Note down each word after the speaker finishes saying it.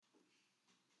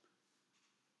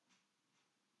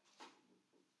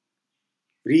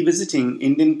Revisiting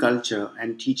Indian culture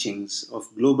and teachings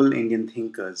of global Indian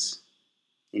thinkers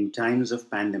in times of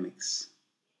pandemics.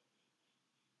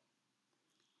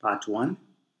 Part 1.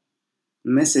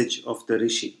 Message of the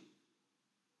Rishi.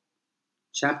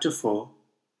 Chapter 4.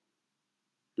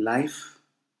 Life,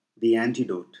 the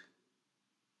Antidote.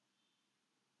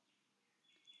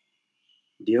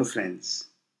 Dear friends,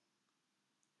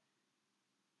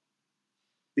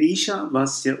 the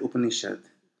Ishavasya Upanishad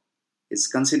is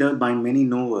considered by many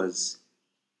knowers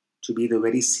to be the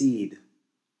very seed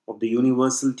of the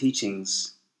universal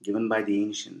teachings given by the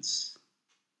ancients,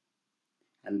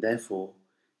 and therefore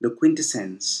the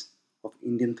quintessence of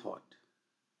Indian thought.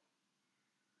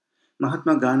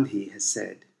 Mahatma Gandhi has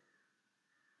said,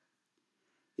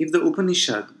 if the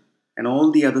Upanishad and all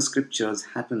the other scriptures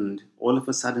happened all of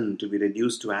a sudden to be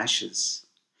reduced to ashes,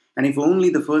 and if only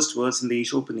the first verse in the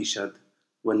Ishopanishad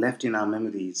were left in our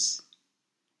memories,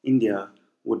 India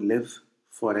would live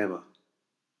forever.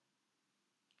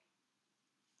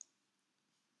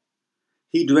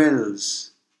 He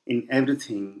dwells in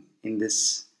everything in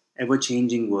this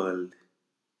ever-changing world.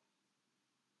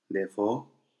 Therefore,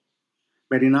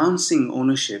 by renouncing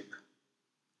ownership,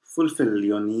 fulfill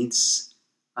your needs,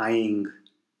 eyeing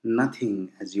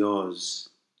nothing as yours,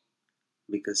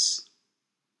 because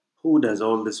who does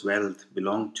all this wealth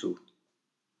belong to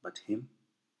but him?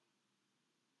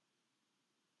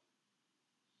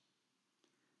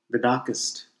 The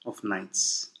darkest of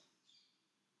nights.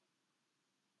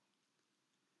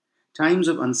 Times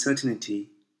of uncertainty,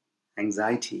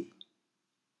 anxiety,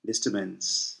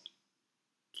 disturbance,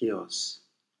 chaos.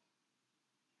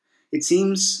 It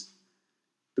seems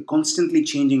the constantly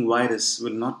changing virus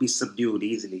will not be subdued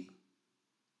easily.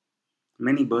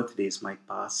 Many birthdays might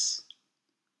pass.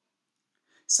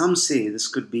 Some say this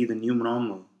could be the new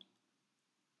normal.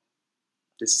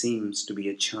 This seems to be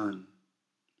a churn,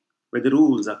 where the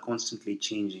rules are constantly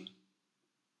changing,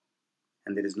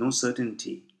 and there is no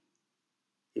certainty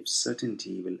if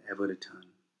certainty will ever return.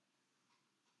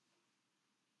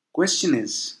 Question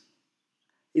is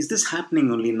this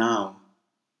happening only now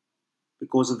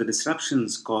because of the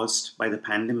disruptions caused by the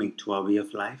pandemic to our way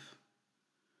of life?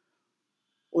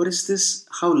 Or is this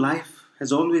how life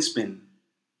has always been,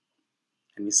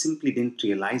 and we simply didn't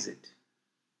realize it?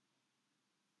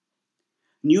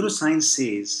 Neuroscience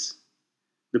says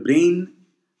the brain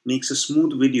makes a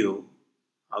smooth video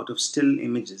out of still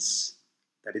images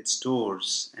that it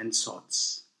stores and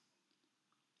sorts.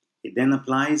 It then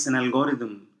applies an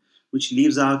algorithm which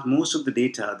leaves out most of the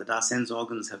data that our sense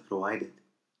organs have provided.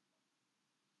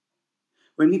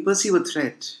 When we perceive a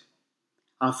threat,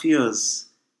 our fears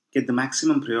get the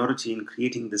maximum priority in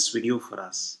creating this video for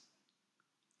us.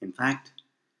 In fact,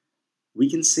 we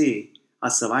can say our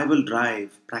survival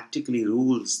drive practically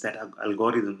rules that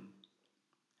algorithm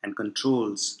and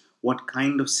controls what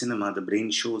kind of cinema the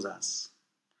brain shows us,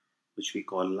 which we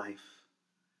call life.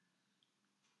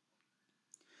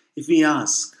 If we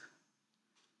ask,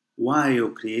 why, O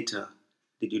Creator,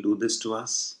 did you do this to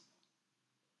us?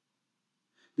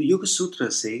 The Yoga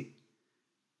Sutras say,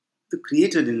 the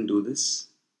Creator didn't do this.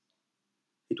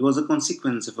 It was a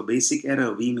consequence of a basic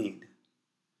error we made.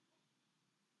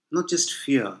 Not just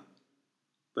fear,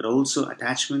 but also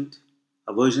attachment,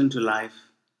 aversion to life,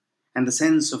 and the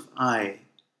sense of I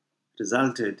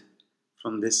resulted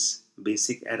from this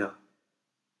basic error.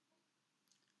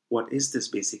 What is this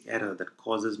basic error that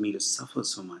causes me to suffer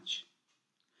so much?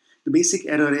 The basic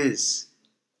error is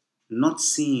not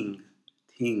seeing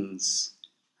things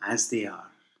as they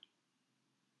are.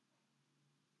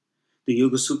 The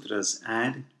Yoga Sutras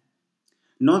add,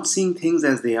 not seeing things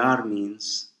as they are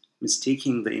means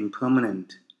mistaking the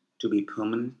impermanent to be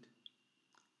permanent,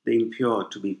 the impure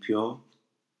to be pure,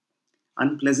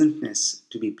 unpleasantness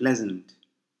to be pleasant,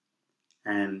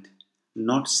 and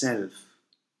not self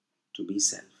to be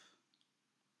self.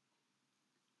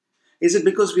 Is it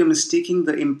because we are mistaking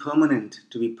the impermanent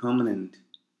to be permanent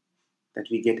that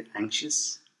we get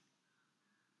anxious?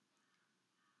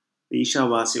 The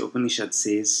Ishavasya Upanishad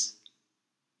says,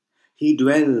 he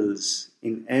dwells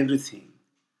in everything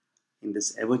in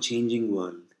this ever-changing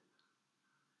world.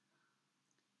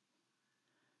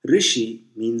 Rishi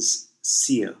means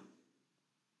seer,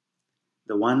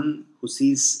 the one who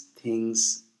sees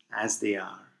things as they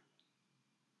are.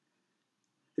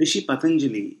 Rishi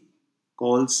Patanjali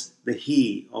calls the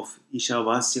he of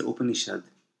Ishavasya Upanishad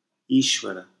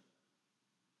Ishvara,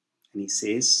 and he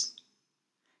says,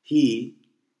 he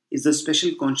is the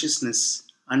special consciousness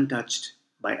untouched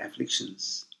by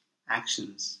afflictions,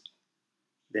 actions,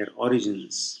 their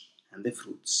origins, and their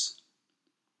fruits.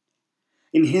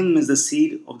 In him is the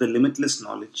seed of the limitless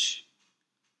knowledge.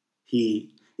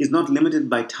 He is not limited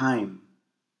by time.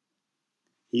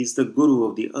 He is the Guru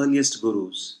of the earliest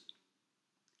Gurus,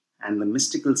 and the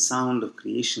mystical sound of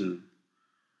creation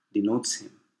denotes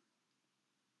him.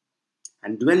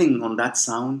 And dwelling on that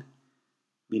sound,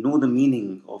 we know the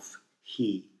meaning of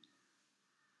He.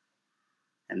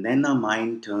 And then our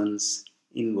mind turns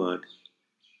inward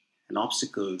and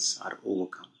obstacles are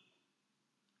overcome.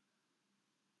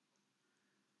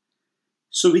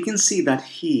 So we can see that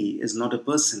He is not a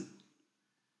person.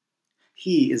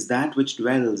 He is that which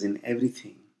dwells in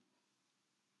everything.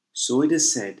 So it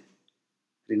is said,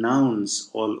 renounce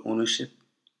all ownership,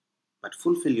 but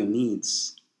fulfill your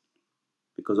needs,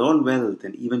 because all wealth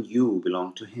and even you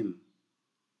belong to Him.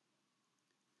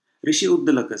 Rishi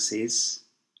Uddalaka says,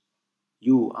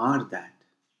 you are that.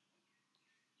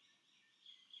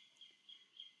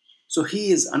 So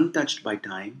He is untouched by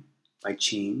time, by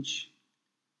change,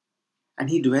 and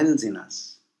He dwells in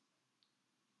us.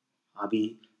 Are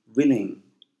we willing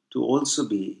to also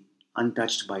be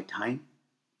untouched by time,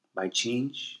 by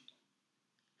change?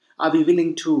 Are we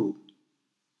willing to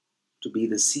be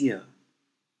the seer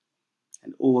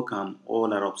and overcome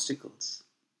all our obstacles?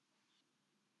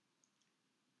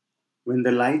 When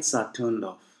the lights are turned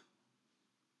off.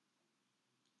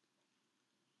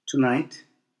 Tonight,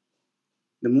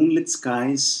 the moonlit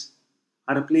skies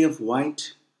are a play of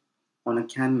white on a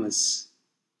canvas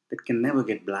that can never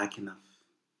get black enough.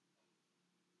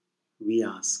 We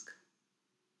ask,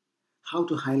 how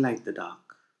to highlight the dark?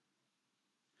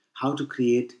 How to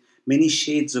create many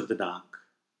shades of the dark?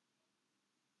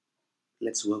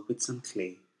 Let's work with some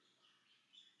clay.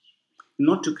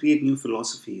 Not to create new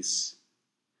philosophies,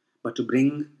 but to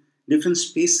bring different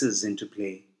spaces into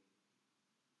play.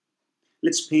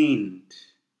 Let's paint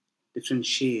different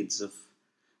shades of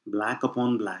black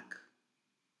upon black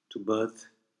to birth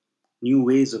new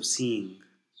ways of seeing.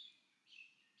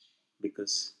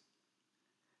 Because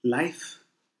life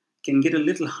can get a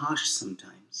little harsh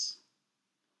sometimes.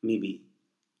 Maybe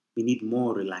we need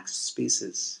more relaxed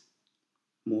spaces,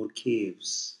 more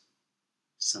caves,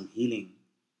 some healing.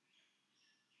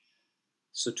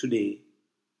 So today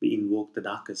we invoke the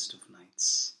darkest of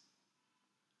nights.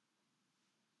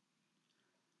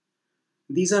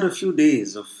 These are a few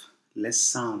days of less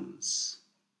sounds.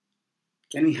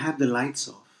 Can we have the lights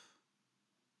off?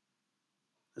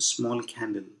 A small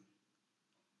candle,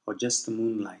 or just the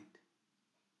moonlight,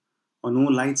 or no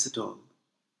lights at all?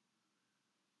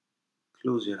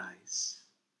 Close your eyes.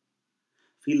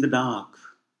 Feel the dark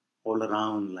all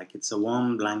around like it's a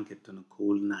warm blanket on a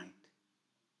cold night.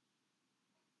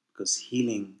 Because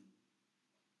healing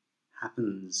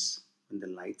happens when the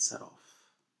lights are off.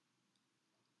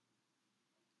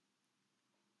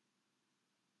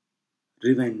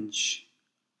 Revenge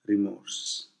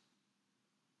remorse.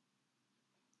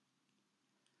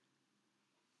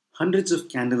 Hundreds of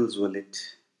candles were lit.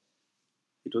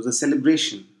 It was a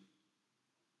celebration.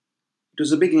 It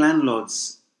was a big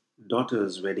landlord's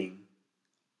daughter's wedding.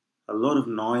 A lot of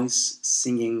noise,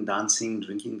 singing, dancing,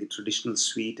 drinking the traditional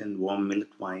sweet and warm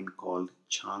millet wine called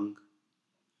chang.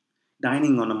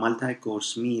 Dining on a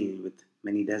multi-course meal with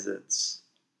many desserts.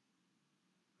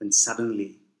 When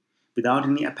suddenly, without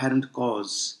any apparent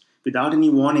cause, without any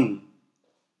warning,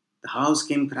 the house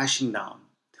came crashing down.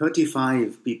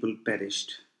 35 people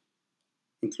perished,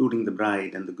 including the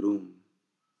bride and the groom.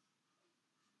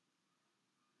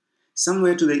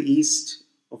 Somewhere to the east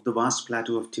of the vast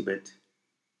plateau of Tibet,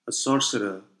 a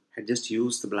sorcerer had just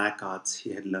used the black arts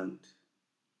he had learned.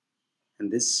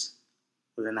 And this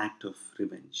was an act of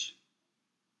revenge.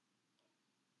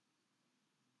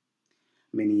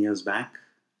 Many years back,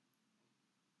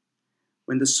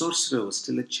 when the sorcerer was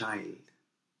still a child,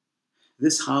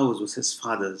 this house was his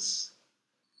father's.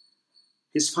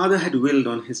 His father had willed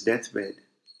on his deathbed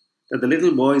that the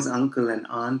little boy's uncle and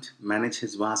aunt manage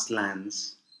his vast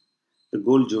lands, the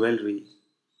gold jewelry,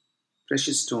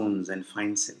 precious stones and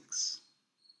fine silks.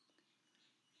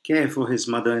 Care for his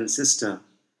mother and sister,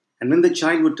 and when the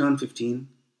child would turn 15,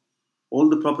 all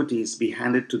the properties be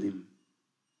handed to him.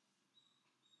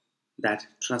 That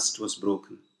trust was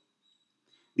broken.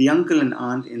 The uncle and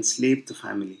aunt enslaved the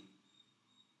family,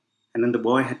 and when the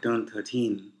boy had turned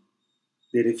 13,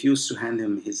 they refused to hand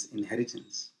him his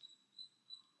inheritance.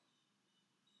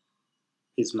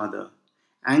 His mother,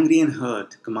 angry and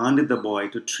hurt, commanded the boy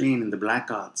to train in the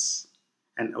black arts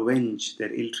and avenge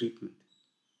their ill treatment.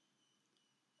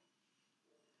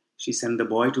 She sent the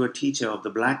boy to a teacher of the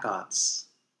black arts.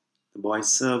 The boy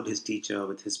served his teacher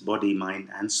with his body, mind,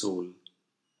 and soul.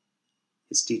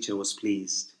 His teacher was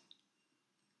pleased,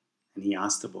 and he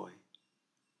asked the boy,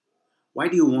 "Why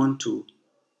do you want to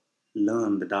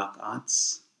learn the dark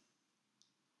arts?"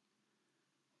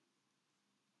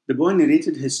 The boy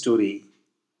narrated his story,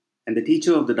 and the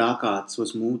teacher of the dark arts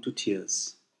was moved to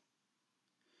tears.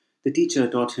 The teacher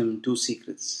taught him two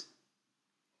secrets.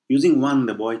 Using one,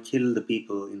 the boy killed the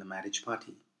people in the marriage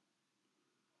party.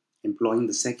 Employing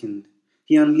the second,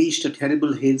 he unleashed a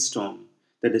terrible hailstorm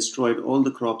that destroyed all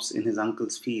the crops in his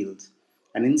uncle's fields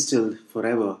and instilled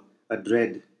forever a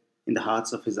dread in the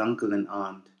hearts of his uncle and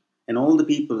aunt and all the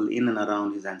people in and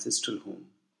around his ancestral home.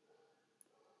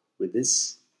 With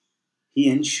this, he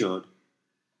ensured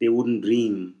they wouldn't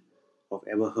dream of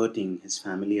ever hurting his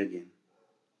family again.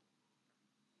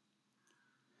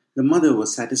 The mother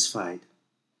was satisfied,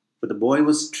 but the boy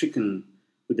was stricken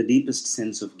with the deepest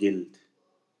sense of guilt.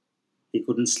 He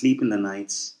couldn't sleep in the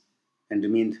nights and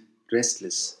remained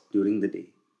restless during the day.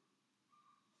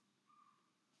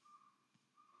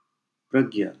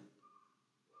 Pragya,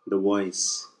 the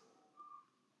voice.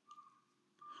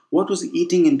 What was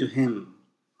eating into him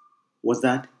was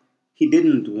that he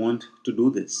didn't want to do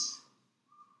this.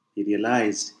 He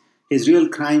realized his real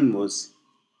crime was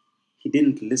he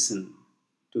didn't listen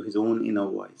to his own inner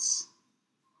voice.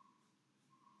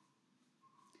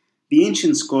 The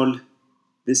ancients called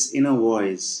this inner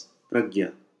voice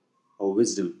pragya, or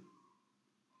wisdom,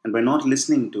 and by not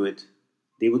listening to it,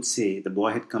 they would say the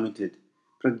boy had committed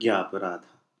pragya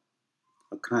aparadha,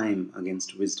 a crime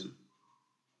against wisdom.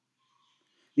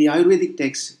 The Ayurvedic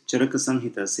text Charaka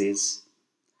Samhita says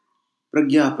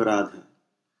pragya aparadha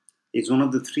is one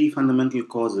of the three fundamental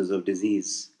causes of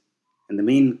disease and the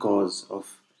main cause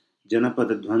of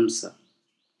Janapada Dvamsa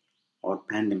or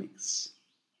pandemics.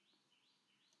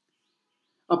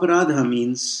 Aparadha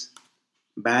means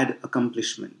bad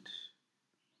accomplishment,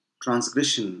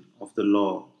 transgression of the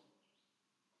law.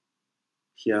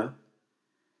 Here,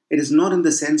 it is not in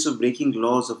the sense of breaking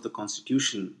laws of the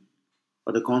constitution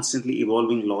or the constantly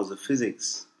evolving laws of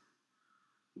physics,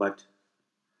 but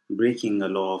breaking a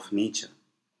law of nature,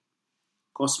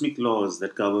 cosmic laws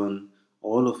that govern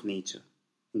all of nature,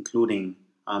 including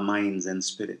our minds and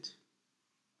spirit.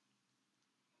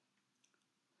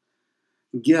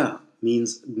 Gya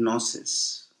means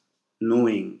gnosis,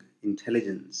 knowing,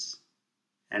 intelligence,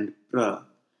 and pra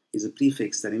is a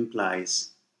prefix that implies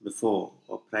before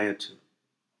or prior to.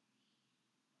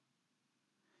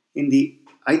 In the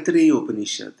Aitareya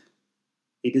Upanishad,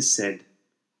 it is said,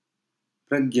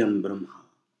 Pragyam Brahma.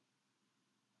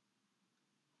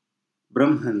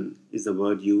 Brahman is the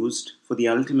word used for the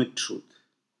ultimate truth,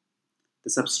 the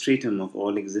substratum of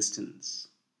all existence,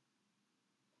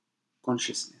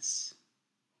 consciousness.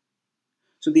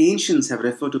 So the ancients have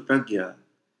referred to Pragya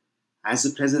as the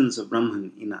presence of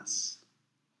Brahman in us,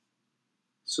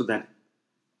 so that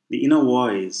the inner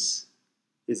voice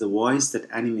is a voice that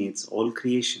animates all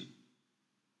creation.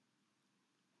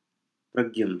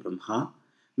 Pragyam Brahma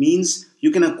means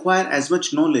you can acquire as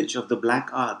much knowledge of the black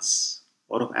arts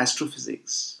or of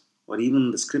astrophysics or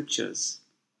even the scriptures,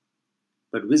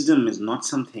 but wisdom is not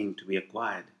something to be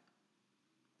acquired.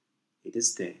 It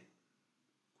is there.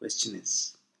 Question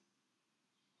is,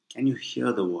 can you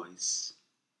hear the voice?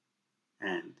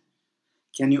 And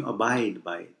can you abide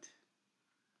by it?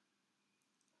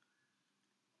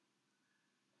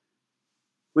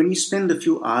 When you spend a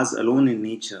few hours alone in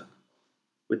nature,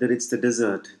 whether it's the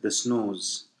desert, the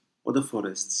snows, or the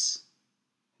forests,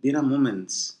 there are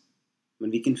moments when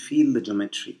we can feel the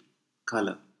geometry,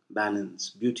 color,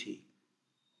 balance, beauty.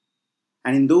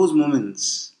 And in those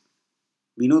moments,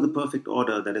 we know the perfect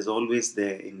order that is always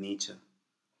there in nature.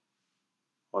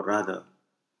 Or rather,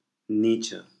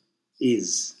 nature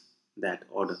is that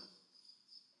order.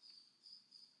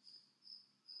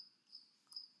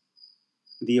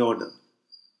 The order.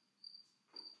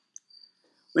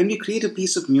 When we create a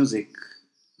piece of music,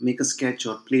 make a sketch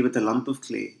or play with a lump of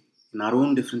clay in our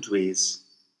own different ways,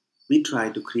 we try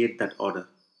to create that order.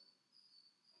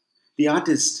 The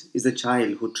artist is the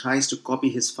child who tries to copy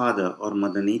his father or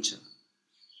mother nature.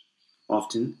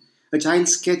 Often, a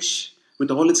child's sketch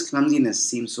with all its clumsiness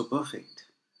seems so perfect.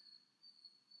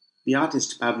 The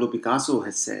artist Pablo Picasso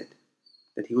has said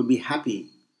that he would be happy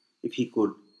if he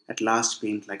could at last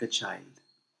paint like a child.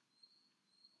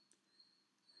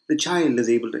 The child is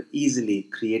able to easily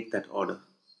create that order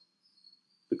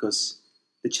because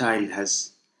the child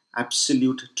has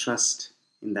absolute trust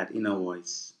in that inner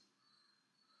voice.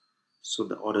 So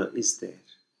the order is there.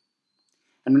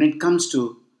 And when it comes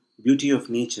to beauty of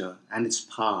nature and its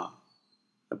power,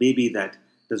 a baby that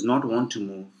does not want to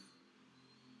move,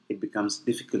 it becomes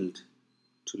difficult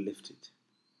to lift it.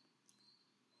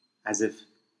 As if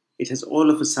it has all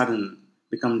of a sudden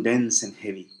become dense and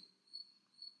heavy.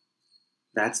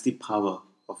 That's the power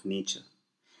of nature.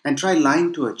 And try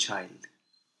lying to a child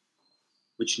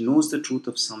which knows the truth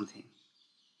of something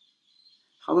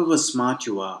However smart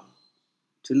you are,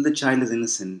 till the child is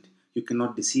innocent, you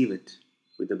cannot deceive it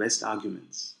with the best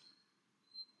arguments.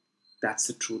 That's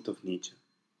the truth of nature.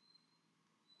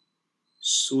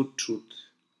 So truth,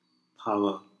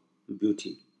 power,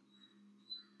 beauty,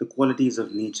 the qualities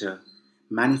of nature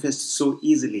manifest so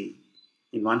easily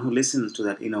in one who listens to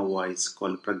that inner voice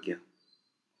called Pragya,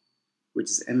 which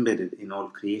is embedded in all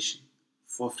creation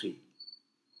for free.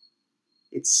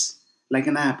 It's like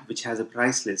an app which has a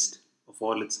price list of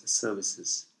all its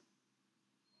services.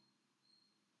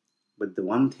 But the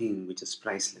one thing which is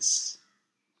priceless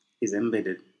is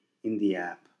embedded in the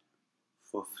app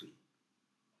for free.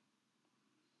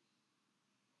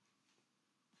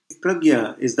 If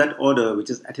Pragya is that order which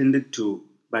is attended to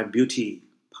by beauty,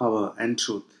 power, and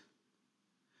truth,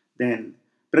 then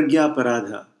Pragya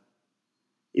Paradha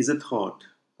is a thought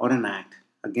or an act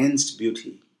against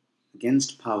beauty,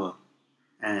 against power,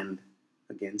 and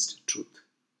against truth.